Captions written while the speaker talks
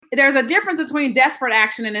there's a difference between desperate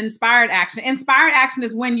action and inspired action. Inspired action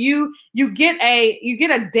is when you get a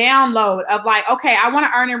download of like, okay, I want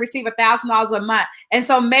to earn and receive $1,000 a month. And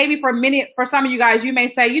so maybe for some of you guys, you may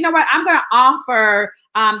say, you know what, I'm going to offer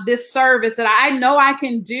this service that I know I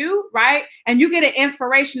can do, right? And you get an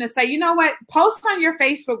inspiration to say, you know what, post on your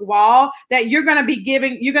Facebook wall that you're going to be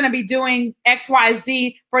doing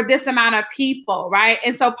XYZ for this amount of people, right?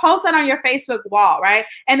 And so post that on your Facebook wall, right?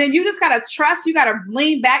 And then you just got to trust, you got to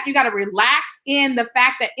lean back, you got to relax in the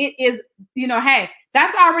fact that it is, hey,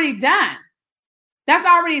 that's already done. That's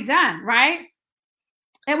already done, right?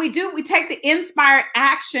 And we take the inspired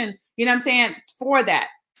action, you know what I'm saying, for that.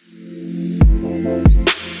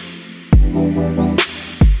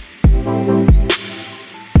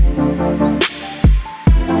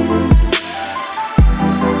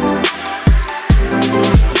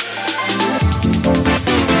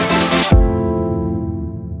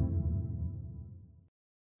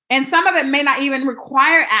 And some of it may not even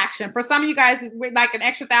require action. For some of you guys with like an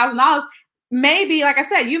extra $1,000, maybe, like I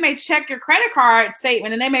said, you may check your credit card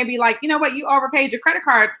statement and they may be like, you know what, you overpaid your credit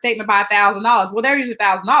card statement by $1,000. Well, there's your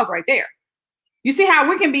 $1,000 right there. You see how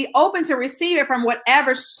we can be open to receive it from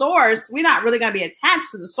whatever source. We're not really going to be attached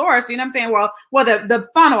to the source. You know what I'm saying? Well, the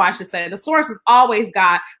funnel, I should say, the source is always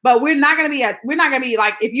God, but we're not going to be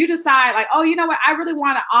like, if you decide like, oh, you know what, I really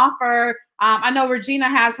want to offer, I know Regina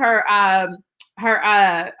has her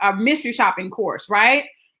mystery shopping course, right?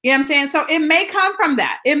 You know what I'm saying? So it may come from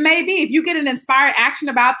that. It may be, if you get an inspired action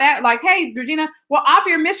about that, like, hey, Regina, we'll offer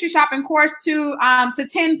your mystery shopping course to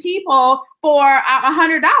 10 people for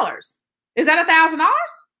 $100. Is that $1,000?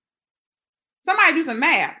 Somebody do some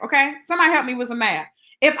math, okay? Somebody help me with some math.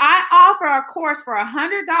 If I offer a course for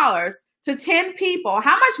 $100 to 10 people,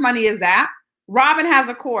 how much money is that? Robin has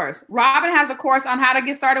a course. Robin has a course on how to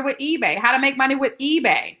get started with eBay, how to make money with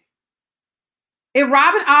eBay. If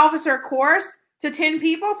Robin offers her course to 10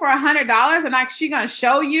 people for $100 and like she's going to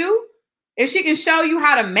show you, if she can show you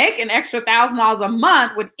how to make an extra $1,000 a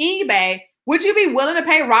month with eBay, would you be willing to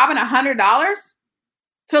pay Robin $100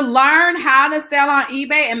 to learn how to sell on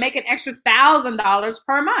eBay and make an extra $1,000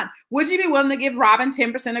 per month? Would you be willing to give Robin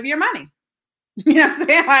 10% of your money? You know what I'm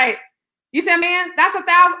saying? Like, you say, man, that's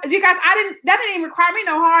 $1,000. You guys, that didn't even require me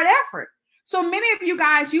no hard effort. So many of you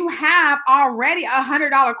guys, you have already a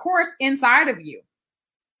 $100 course inside of you.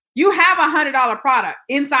 You have a $100 product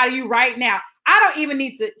inside of you right now. I don't even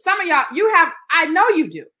need to, some of y'all, I know you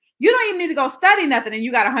do. You don't even need to go study nothing and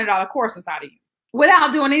you got a $100 course inside of you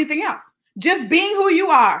without doing anything else. Just being who you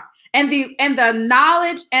are and the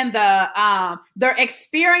knowledge and the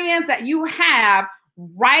experience that you have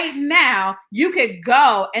right now, you could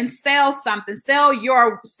go and sell something, sell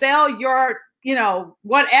your,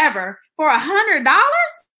 whatever for $100,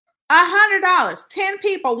 $100, 10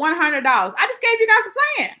 people, $100. I just gave you guys a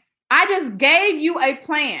plan. I just gave you a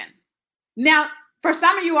plan. Now, for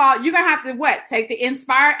some of you all, you're going to have to take the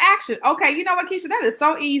inspired action. Okay, you know what, Keisha, that is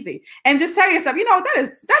so easy. And just tell yourself, that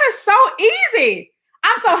is so easy.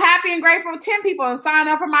 I'm so happy and grateful. 10 people and sign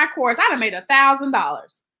up for my course. I done made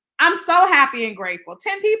 $1,000. I'm so happy and grateful.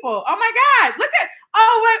 10 people. Oh my God, look at,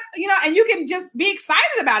 and you can just be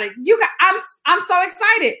excited about it. I'm so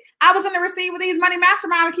excited. I was in the Receive with Ease Money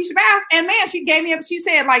Mastermind with Keisha Bass, and man, she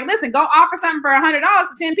said, like, listen, go offer something for $100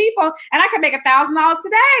 to 10 people, and I can make $1,000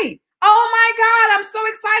 today. Oh my God, I'm so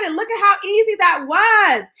excited. Look at how easy that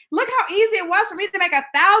was. Look how easy it was for me to make $1,000.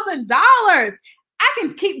 I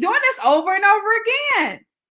can keep doing this over and over again.